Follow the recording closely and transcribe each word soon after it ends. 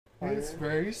It's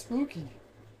very spooky.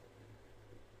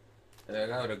 I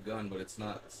got a gun, but it's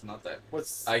not that.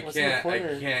 I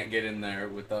can't get in there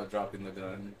without dropping the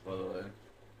gun. By the way.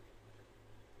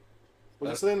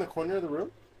 Was it sitting in the corner of the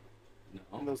room?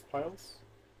 No. In those piles?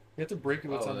 You have to break it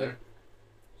with something. There.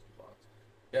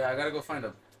 Yeah, I gotta go find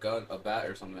a gun, a bat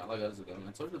or something. I like that as a gun.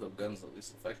 I told you the gun's the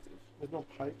least effective. There's no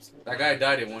pipes. That guy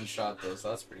died in one shot though, so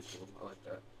that's pretty cool. I like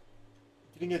that.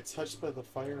 You didn't get touched by the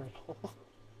fire at all?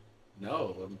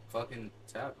 No, I'm fucking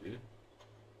tapped, dude.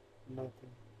 Nothing.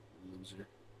 Loser.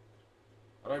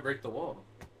 How do I break the wall?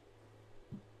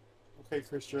 Okay,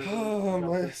 Christian. Oh,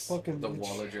 my fucking The bitch.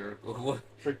 wall of Jericho. What?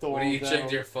 Break the wall What do you down.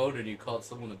 checked your phone and you called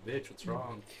someone a bitch? What's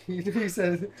wrong? He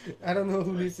said, I don't know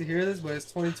who needs to hear this, but it's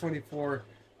 2024.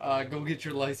 Go get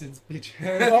your license, bitch.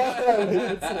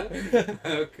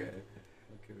 Okay.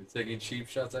 Okay, we're taking cheap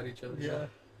shots at each other. Yeah.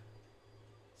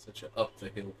 Such a up the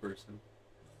hill person.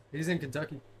 He's in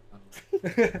Kentucky.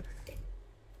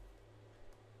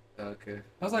 Okay.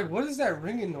 I was like, what is that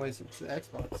ringing noise? It's the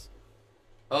Xbox.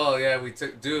 Oh yeah, we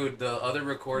took. Dude, the other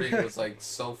recording was like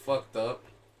so fucked up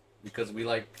because we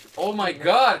like. Oh my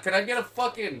god! Can I get a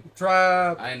fucking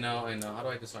Trap. I know. How do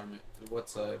I disarm it? What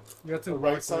side? You got to The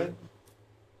right side?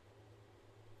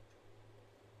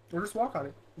 Or just walk on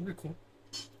it. It'd be cool.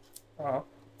 Oh.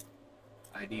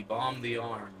 I de-bombed the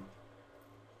arm.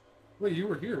 Wait, you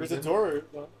were here. There's a man. door.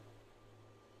 No. What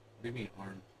do you mean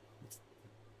arm?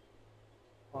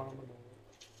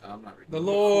 I'm not reading. The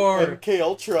Lord. MK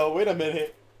Ultra. Wait a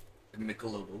minute.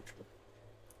 Michelob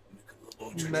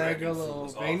Ultra.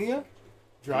 Megalovania?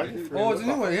 Dragon fruit. Oh, it's a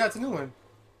new one. Yeah, it's a new one.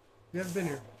 You haven't been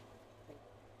here.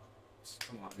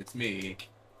 Come on, it's me.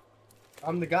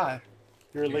 I'm the guy.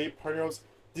 Your late partner was...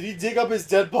 Did he dig up his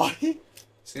dead body?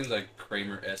 Seems like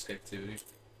Kramer-esque activity.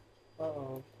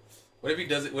 Uh-oh. What if he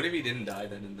does it? What if he didn't die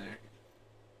then in there?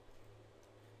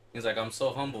 He's like, I'm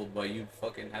so humbled by you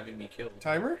fucking having me killed.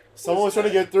 Timer? Someone was trying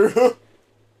to get through.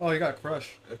 Oh, you got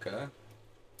crushed. Okay.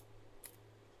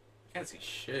 Can't see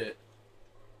shit.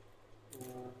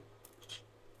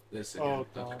 This again. Oh,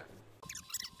 God.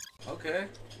 Okay.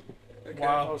 Okay.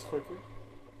 Wow. That was quicker.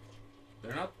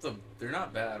 They're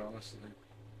not bad, honestly.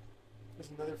 There's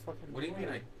another fucking... What do you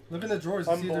mean? Look in the drawers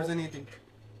to see if there's anything.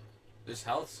 There's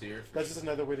healths here. That's just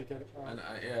another way to get it.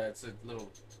 Yeah, it's a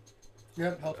little.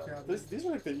 Yep, health cap. These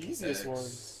are like the easiest X,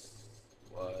 ones.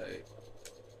 Y.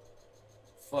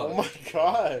 Fuck. Oh my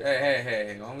god.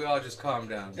 Hey, why don't we all just calm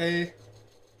down? A.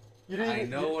 You didn't I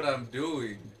know what I'm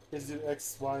doing. Is it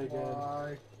X, Y again?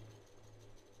 Y.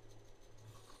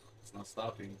 It's not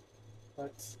stopping.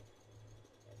 X.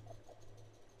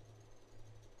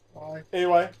 Y. A,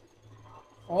 Y.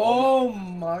 Oh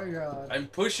my god. I'm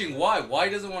pushing Y. Y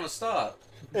doesn't want to stop.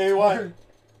 A, Y.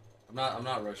 I'm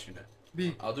not rushing it.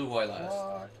 B. I'll do Y last.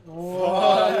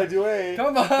 I do A.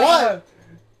 Come on. What?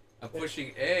 I'm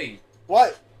pushing A.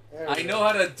 What? I know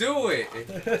how to do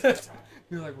it.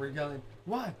 You're like, we're yelling.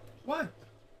 Why? Why?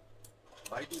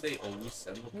 Why do they always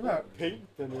send the You're not Paint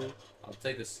thinner. I'll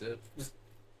take a sip. This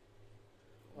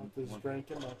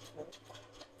drink in my...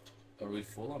 Are we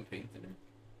full on paint thinner?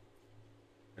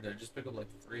 Or did I just pick up like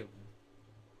 3 of them?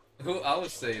 Who I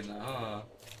was saying that, huh?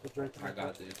 I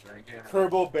got this drink. Yeah.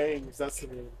 Turbo Bangs, that's the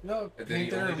name. No, And then paint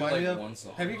you there only do, remind me like, of. one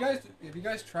song. Have you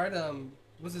guys tried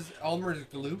what's this Elmer's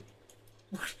glue?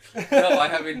 No, I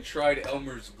haven't tried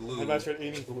Elmer's glue. I'm not tried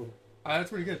any glue. That's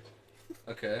pretty good.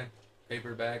 Okay.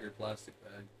 Paper bag or plastic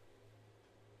bag?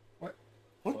 What?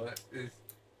 What is...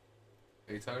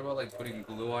 Are you talking about like putting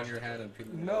glue on your hand and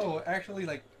peeling it? No, actually,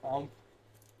 like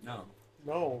No.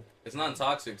 No. It's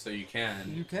non-toxic, so you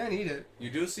can. you can eat it.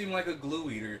 You do seem like a glue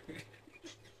eater.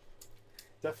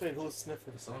 Definitely a glue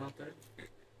sniffer. Is someone out there?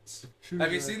 Shoot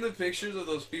Have you it. seen the pictures of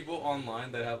those people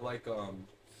online that have like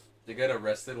they get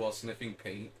arrested while sniffing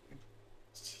paint?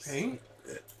 Paint?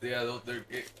 Yeah,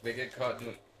 they get caught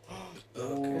doing.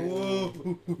 Oh.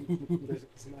 There's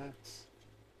some axe.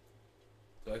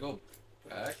 Do I go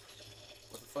back?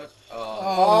 What the fuck?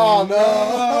 Oh,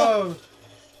 no!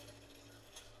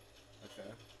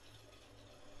 Okay.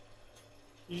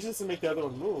 You just have to make the other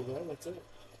one move, right? That's it.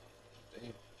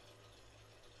 Damn.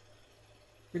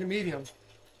 Get a medium.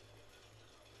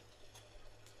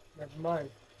 Never mind.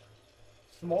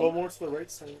 Go Small. more to the right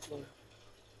side. Like.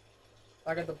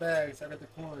 I got the bags. I got the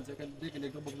corns. I got the digging. I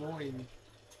got the groin.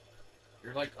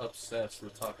 You're like obsessed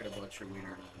with talking about your wiener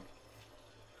now.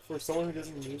 For someone who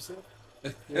doesn't use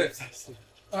it, you're obsessive.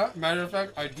 Matter of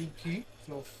fact, I do pee.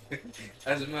 So.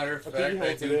 As a matter of I fact, think you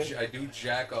hold today. I do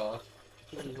jack off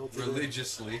Religiously.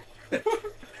 religiously.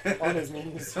 On his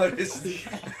knees. On his knees.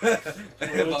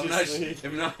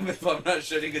 if I'm not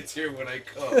shedding a tear when I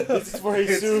come. This is for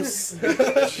Jesus.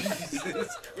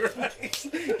 Jesus Christ.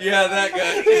 Yeah, that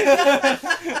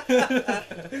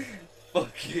guy.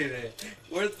 Fucking it.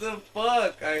 What the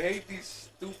fuck? I hate these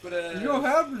stupid ass. You don't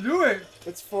have to do it.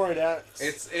 It's for an act.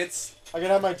 It's. I can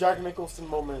have my Jack Nicholson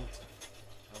moment.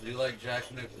 How do you like Jack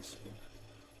Nicholson?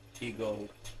 He go.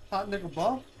 Hot nickel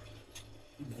ball?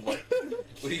 What?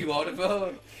 What are you on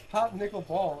about? Hot nickel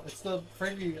ball. It's the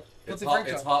Frankie. It's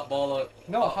hot ball on.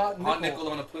 No, hot nickel. Hot nickel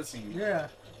on a pussy. Yeah.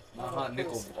 Not hot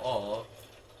nickel ball.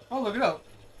 Oh, look it up.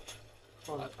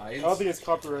 I don't think it's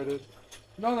copyrighted.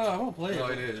 No, I won't play it. No,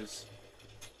 it is.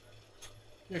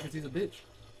 Yeah, because he's a bitch.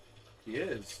 He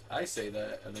is. I say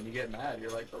that, and then you get mad.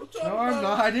 You're like, don't talk No, about I'm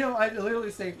not. I didn't. I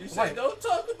literally say. You say, don't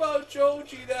talk about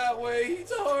Joji that way.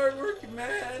 He's a hard-working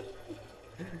man.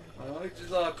 Well,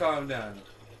 just all calm down.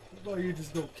 Well, you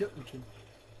just go kill him.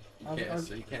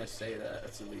 You can't say that.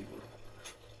 That's illegal.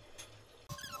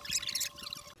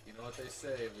 You know what they say?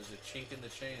 If there's a chink in the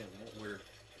chain, it won't work.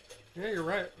 Yeah, you're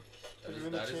right.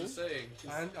 That is a saying.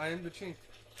 I am the chink.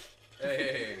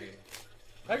 Hey.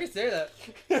 I can say that.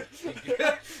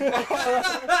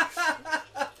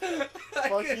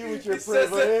 Fuck you with your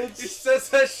privilege. He says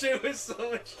that shit with so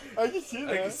much. I can see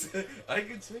that. I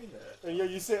can say that. And yeah,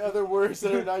 you say other words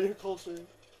that are not your culture.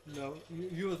 No,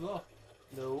 you as well.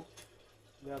 No.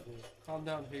 Never. Calm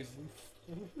down, Jesus.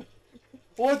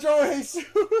 What's wrong with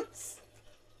Jesus?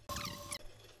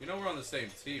 You know we're on the same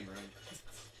team, right?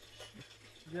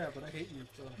 Yeah, but I hate you,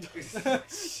 so.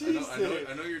 I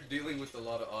know you're dealing with a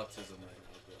lot of autism right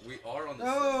now, but we are on the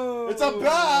No! It's a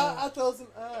bat! I thought it was an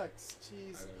axe.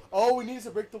 Jeez. Oh, we need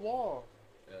to break the wall.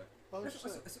 Yeah. Oh, shit.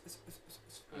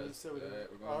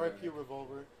 R.I.P.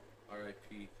 Revolver.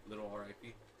 R.I.P. Little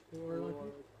R.I.P.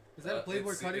 Is that a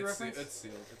Playboy Cuddy reference? It's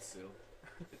sealed.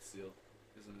 It's sealed,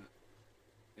 isn't it?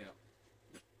 Yeah.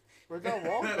 Where'd that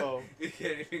wall go? You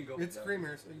can't even go. It's down.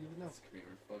 Creamer, so you know. It's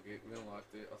Creamer. Fuck it. We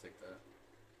unlocked it. I'll take that.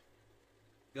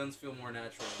 Guns feel more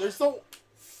natural. There's so.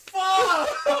 Fuck!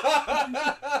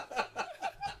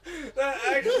 That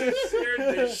actually scared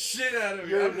the shit out of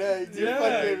me. You're next. You're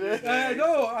fucking next. I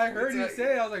know. I heard you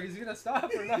say it. I was like, is he gonna stop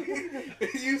or not?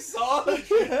 You saw it?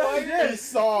 He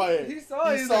saw it. He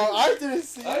saw it. He saw it. I didn't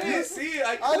see it. I didn't see it.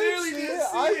 I clearly didn't see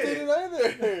it. I didn't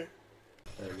either. There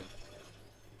we go.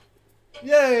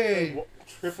 Yay!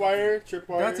 Tripwire.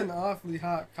 That's an awfully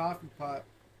hot coffee pot.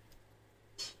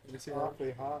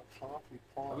 Awfully hot coffee I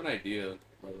pot. have an idea,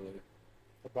 by the way.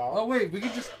 About? Oh wait, we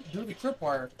could just do the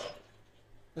tripwire.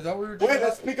 Is that what we were doing? Wait,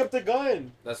 let's pick up the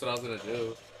gun. That's what I was gonna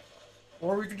do.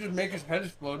 Or we could just make his head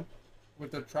explode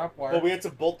with the trap wire. But we had to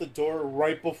bolt the door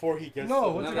right before he gets. No, to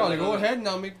what's No, it no, called? no, Go no. ahead and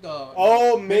I'll make the.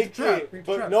 Oh, make the trap. it. Make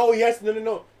the But trap. no, he has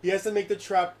no. He has to make the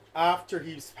trap after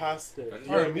he's past it. You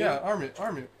know what I mean? Yeah, arm it.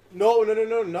 No,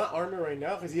 not arm it right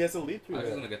now because he has to leap I through was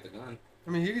that. gonna get the gun. I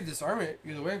mean, he could disarm it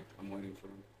either way. I'm waiting for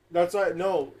him. That's right.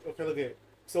 No. Okay, look at it.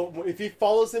 So if he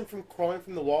follows him from crawling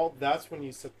from the wall, that's when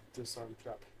you set the disarm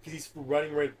trap because he's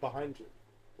running right behind you,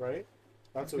 right?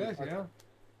 That's what. Yeah.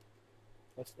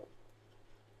 That's that.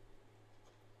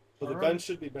 So the Alright. gun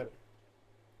should be better.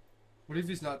 What if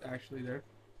he's not actually there?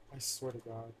 I swear to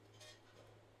God.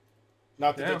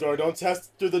 Not through Damn. the door. Don't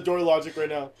test through the door logic right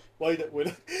now. Wait.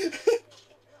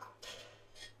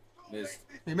 Missed.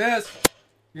 He missed.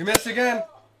 You missed again.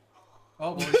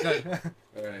 Oh, well, he's dead.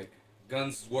 Alright.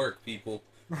 Guns work, people.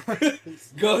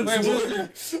 Guns Wait,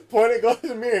 work. Point it. Go to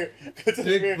the mirror. Go to the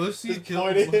Big mirror. pussy Just killed.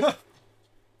 point it.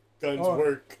 Guns Oh.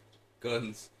 work.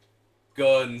 Guns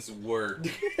work.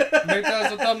 Make that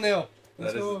as a thumbnail.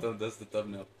 That's Let's go. the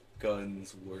thumbnail.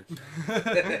 Guns work.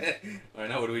 Alright,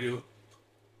 now what do we do?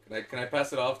 Can I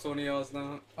pass it off to any of y'all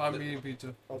now? I'm eating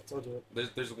pizza. I'll told you.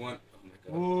 There's one. Oh my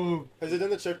god. Ooh. Has it done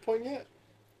the checkpoint yet?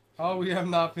 How we have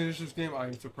not finished this game, I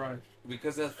am surprised.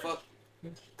 Because that fuck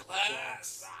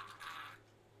class.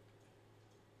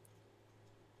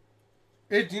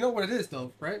 Hey, do you know what it is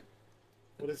though, right?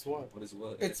 What is what? What is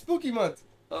what? It's spooky month.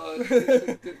 Yeah,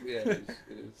 it is.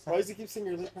 Why does he keep saying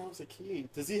your lip was a key?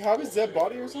 Does he have his dead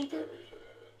body or something? What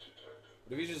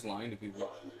if he's just lying to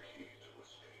people?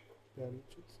 Yeah,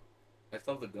 I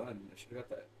still have the gun. I should have got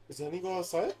that. does any go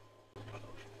outside?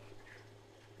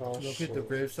 Oh, Look shit. at the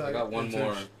graveside. I got one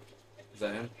more. Is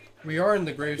that him? We are in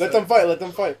the graveside. Let them fight. Let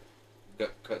them fight.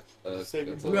 Cut. Save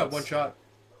cut him. We got one shot.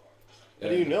 How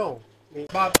do you know?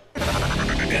 Bob. Good.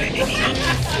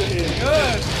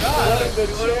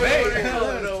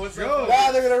 Wait, no, what's go.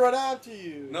 Nah, they're gonna run after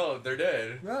you. No, they're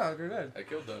dead. No, they're dead. I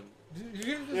killed them.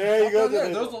 You There you go, There.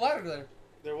 there. There's a ladder there.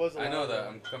 There was a I lot know of that.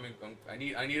 them, I'm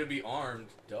coming. I need to be armed.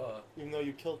 Duh. even though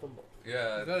you killed them both.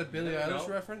 Yeah. Is that a Billie you Eilish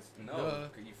know? reference? No. Duh.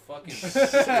 You fucking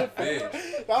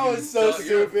stupid. That was so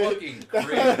You're stupid. fucking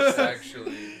cringe,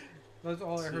 actually. That's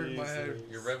all I heard in my head.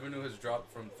 Jesus. Your revenue has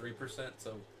dropped from 3% to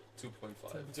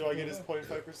 2.5. Do I get his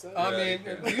 0.5%? I Yeah, mean,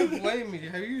 you can. do you blame me?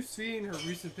 Have you seen her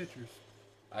recent pictures?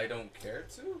 I don't care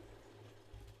to.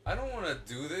 I don't want to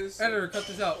do this. Editor, cut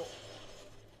this out.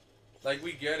 Like,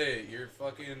 we get it. You're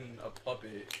fucking a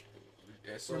puppet.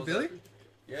 Yeah, so From is Billy? that-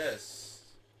 Yes.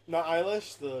 Not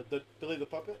Eilish, the Billy the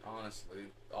puppet. Honestly,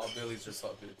 all Billies are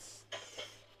puppets.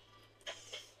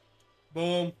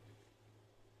 Boom.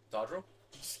 Dodro?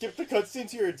 Skip the cutscene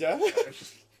to your death.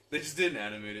 They just didn't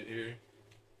animate it here.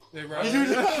 They ran. You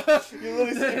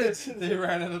literally they, skipped it. they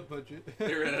ran out of budget.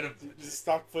 They ran out of. Just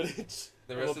stock footage.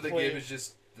 The rest a of the plane. game is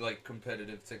just like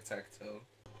competitive tic-tac-toe.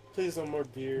 Please no more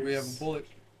beers. We have a bullet.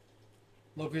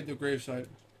 Locate the gravesite.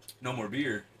 No more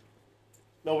beer.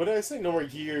 No, what did I say? No more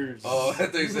years. Oh, I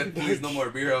thought you said please no more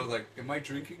beer. I was like, am I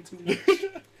drinking too much?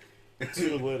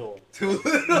 Too little. Too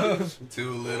little.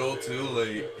 Too little, too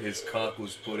late. His cock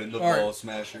was put in the All right. ball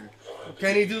smasher.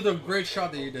 Can he do the great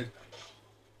shot that you did?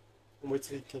 Wait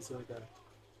till he kills the other guy.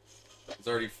 It's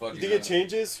already fucking. You think it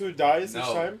changes who dies each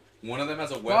No. time? One of them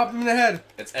has a Pop weapon. him in the head.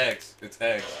 It's X. It's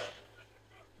X.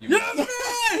 You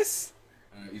Yes!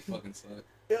 Alright, you fucking suck.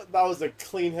 Yeah, that was a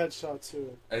clean headshot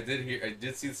too. I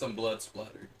did see some blood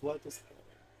splatter. Blood is.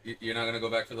 You're not gonna go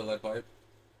back for the lead pipe?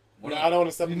 No, I don't want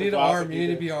to step You in the need an glass arm. like You need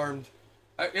did. to be armed.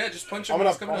 Yeah, just punch him I'm when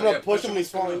gonna, he's coming I'm up. gonna Yeah, push him when when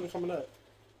he's coming falling, up. coming up.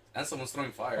 And someone's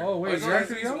throwing fire. Oh, wait, he's you're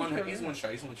actually he's young? one, he's one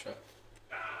shot. He's one shot.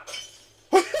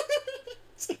 I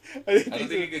I don't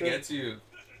think he could get to you.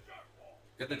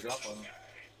 Get the drop on him.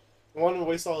 I want to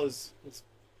waste all his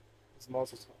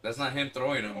muscles. That's not him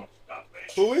throwing him.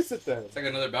 Who is it then? It's like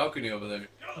another balcony over there.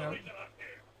 Yeah.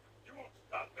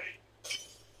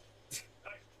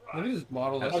 Let me just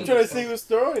model that. I'm I'm trying to see who's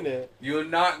throwing it. You're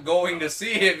not going to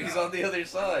see him. He's on the other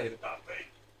side.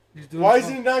 He's doing Why is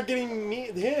something. it not getting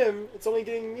him? It's only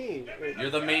getting me. You're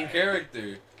the main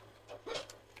character.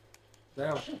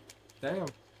 Damn. Damn.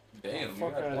 Damn, Oh, you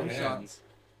fuck got outta one here. hands.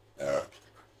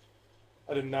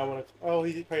 I did not want to. Oh,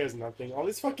 he probably has nothing. All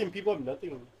these fucking people have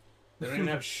nothing. They don't even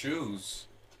have shoes.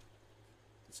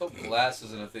 Let's hope glass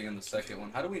isn't a thing in the second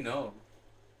one. How do we know?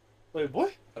 Wait,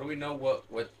 what? How do we know what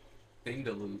thing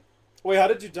to loot? Wait, how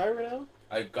did you die right now?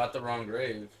 I got the wrong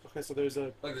grave. Okay, so there's a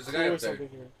Look, there's a clue guy or up there. something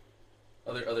here.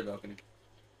 Other balcony.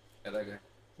 Yeah, that guy.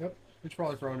 Yep. He's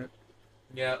probably throwing it.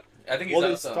 Yeah, I think he's Well,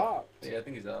 they out. Though. stopped. Yeah, I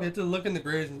think he's out. You have to look in the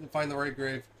graves and find the right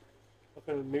grave.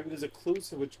 Okay, maybe there's a clue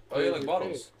to which. Oh yeah, grave like we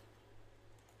bottles.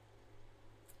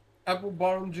 Apple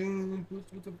bottom jeans.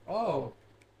 Boots with the. Oh.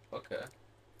 Okay.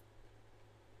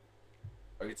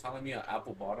 Are you telling me an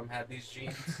apple bottom had these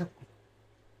jeans?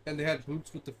 And they had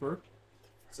boots with the fur.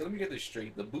 So let me get this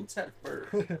straight. The boots had fur,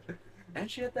 and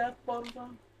she had the apple bottoms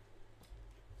on.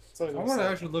 picked. Something I on want to the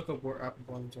actually look up where apple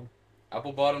bottoms are.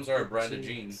 Apple bottoms are a brand of Jeans.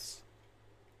 jeans.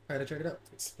 I had to check it out.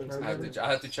 side. Expensive. I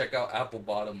have to check out apple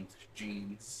bottomed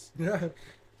jeans. Yeah.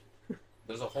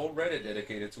 There's a whole Reddit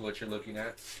dedicated to what you're looking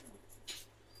at.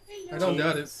 I don't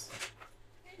doubt it.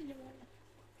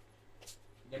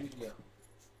 Yeah.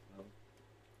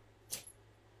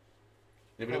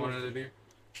 Anybody want another beer?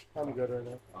 I'm good right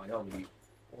now. Oh, y'all eat.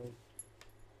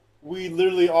 We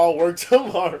literally all work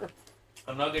tomorrow.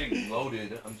 I'm not getting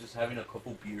loaded. I'm just having a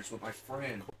couple beers with my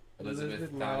friend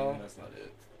Elizabeth. No. Dining. That's not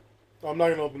it. I'm not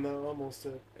gonna open that. I'm almost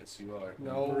dead. Yes, you are.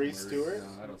 No. Marie Stewart?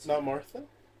 No, I don't see Not it. Martha?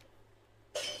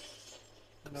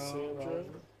 No. Sandra?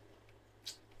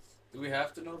 Do we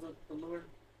have to know the lure?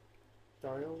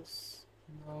 Giles?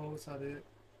 No, that's not it.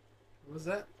 What was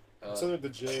that? Something with the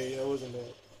J. That wasn't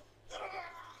it.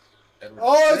 Edward.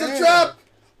 Oh, it's a Damn. trap!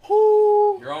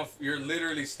 Whoo! You're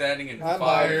literally standing in I'm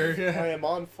fire. fire. I am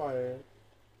on fire.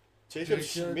 Jacob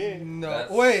Schmidt. No.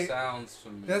 That Wait. sounds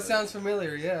familiar. That sounds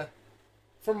familiar. Yeah.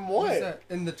 From What was what? that?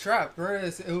 In the trap. Remember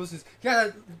this? It was his.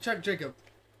 Yeah. Check Jacob.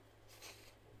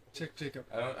 Check Jacob.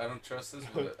 I don't trust this,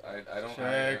 but I don't.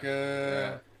 Check.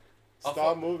 Yeah. I'll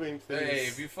Stop fuck- moving, please. Hey,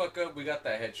 if you fuck up, we got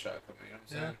that headshot coming. You know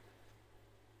what I'm saying?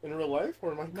 In real life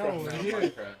or Minecraft? No, No, yeah.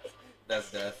 Minecraft.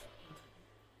 That's death.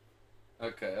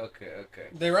 Okay.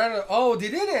 They ran. Oh, they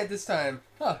did it this time.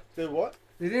 Huh? Did what?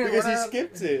 They didn't. Because run he out-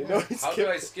 skipped it. No, he How skipped did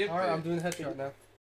I it. skip All right, I'm it? doing the headshot now.